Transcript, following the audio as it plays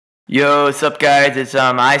Yo, what's up, guys? It's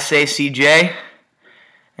I say CJ,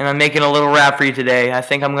 and I'm making a little rap for you today. I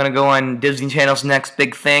think I'm gonna go on Disney Channel's next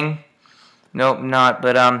big thing. Nope, not.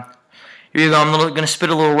 But here you go. I'm gonna spit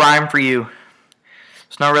a little rhyme for you.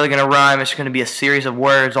 It's not really gonna rhyme. It's gonna be a series of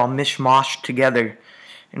words all mishmashed together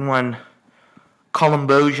in one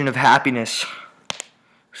columbation of happiness.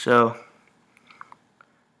 So,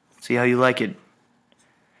 see how you like it.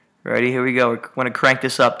 Ready? Here we go. We're gonna crank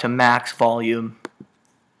this up to max volume.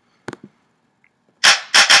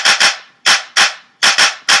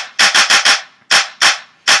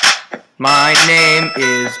 My name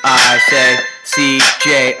is I say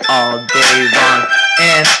CJ all day long,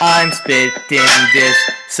 and I'm spitting this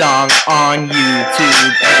song on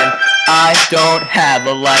YouTube, and I don't have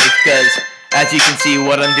a life, cause as you can see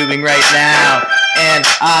what I'm doing right now, and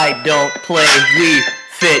I don't play Wii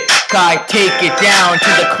Fit. I take it down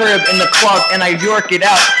to the crib in the club, and I york it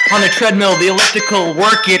out on the treadmill, the elliptical,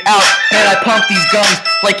 work it out, and I pump these guns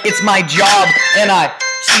like it's my job, and I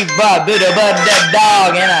see a bit of a dead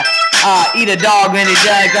dog, and I eat a dog when he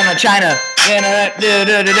dies on a China and a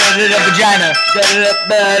vagina.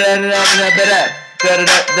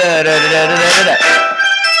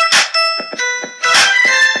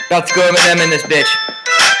 About to go Eminem in this bitch.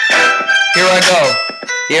 Here I go.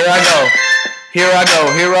 Here I go. Here I go.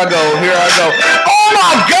 Here I go. Here I go. Oh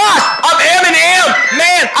my gosh! I'm Eminem!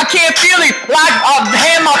 Man, I can't feel it. Like I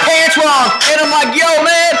hand my pants wrong. And I'm like, yo,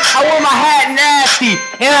 man, I wore my hat nasty.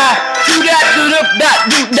 And I do that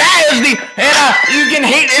is the, and you can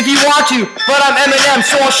hate if you want to, but I'm Eminem,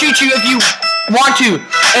 so I'll shoot you if you want to.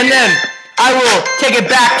 And then I will take it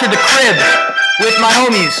back to the crib with my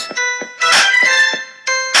homies.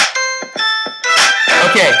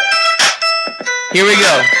 Okay, here we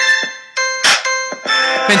go.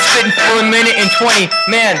 Been spitting for a minute and 20.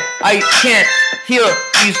 Man, I can't hear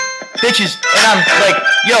these bitches. And I'm like,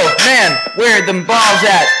 yo, man, where are them balls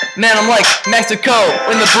at? Man, I'm like, Mexico,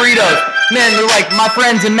 in the burritos. Man, they're like, my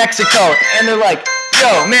friends in Mexico. And they're like,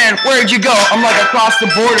 yo, man, where'd you go? I'm like, across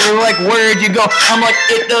the border. They're like, where'd you go? I'm like,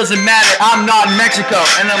 it doesn't matter. I'm not in Mexico.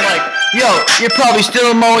 And I'm like, yo, you're probably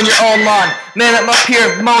still mowing your own lawn. Man, I'm up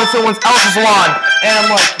here mowing someone else's lawn. And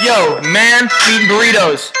I'm like, yo, man, eating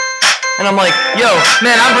burritos. And I'm like, yo,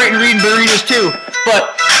 man, I'm reading burritos too.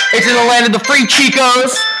 But it's in the land of the free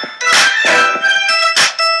Chicos.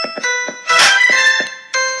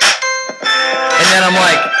 And then I'm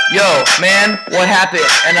like, yo, man, what happened?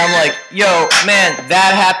 And I'm like, yo, man,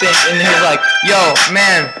 that happened. And he's like, yo,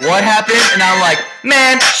 man, what happened? And I'm like,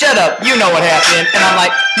 man, shut up, you know what happened. And I'm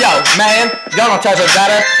like, yo, man, y'all don't touch a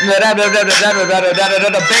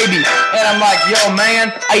baby. And I'm like, yo,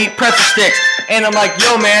 man, I eat pretzel sticks. And I'm like,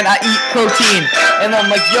 yo, man, I eat protein. And I'm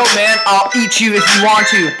like, yo, man, I'll eat you if you want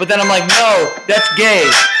to. But then I'm like, no, that's gay.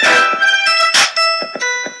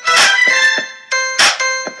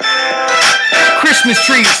 Christmas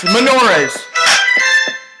trees, menorahs,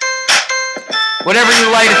 whatever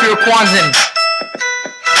you light if you're a Kwanzaa.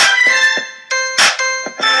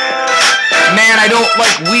 Man, I don't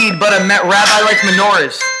like weed, but a rabbi likes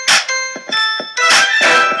menorahs.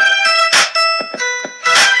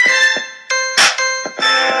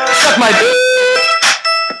 Suck my dick.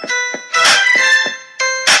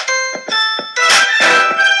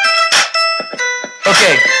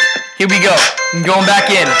 Okay, here we go. I'm going back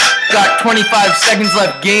in. Got 25 seconds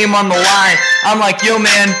left, game on the line. I'm like, yo,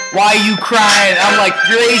 man, why are you crying? I'm like,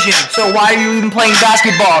 you're Asian, so why are you even playing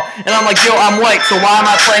basketball? And I'm like, yo, I'm white, so why am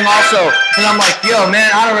I playing also? And I'm like, yo, man,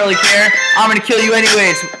 I don't really care. I'm gonna kill you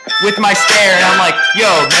anyways with my stare. And I'm like, yo,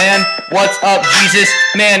 man, what's up, Jesus?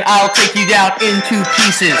 Man, I'll take you down into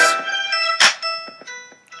pieces.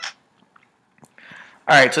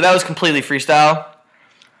 Alright, so that was completely freestyle.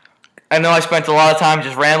 I know I spent a lot of time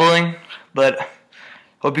just rambling, but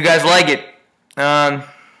hope you guys like it.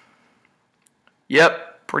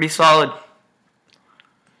 Yep, pretty solid.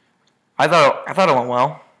 I thought it went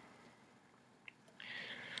well.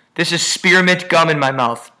 This is spearmint gum in my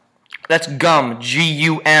mouth. That's gum,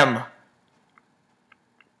 G-U-M.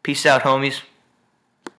 Peace out, homies.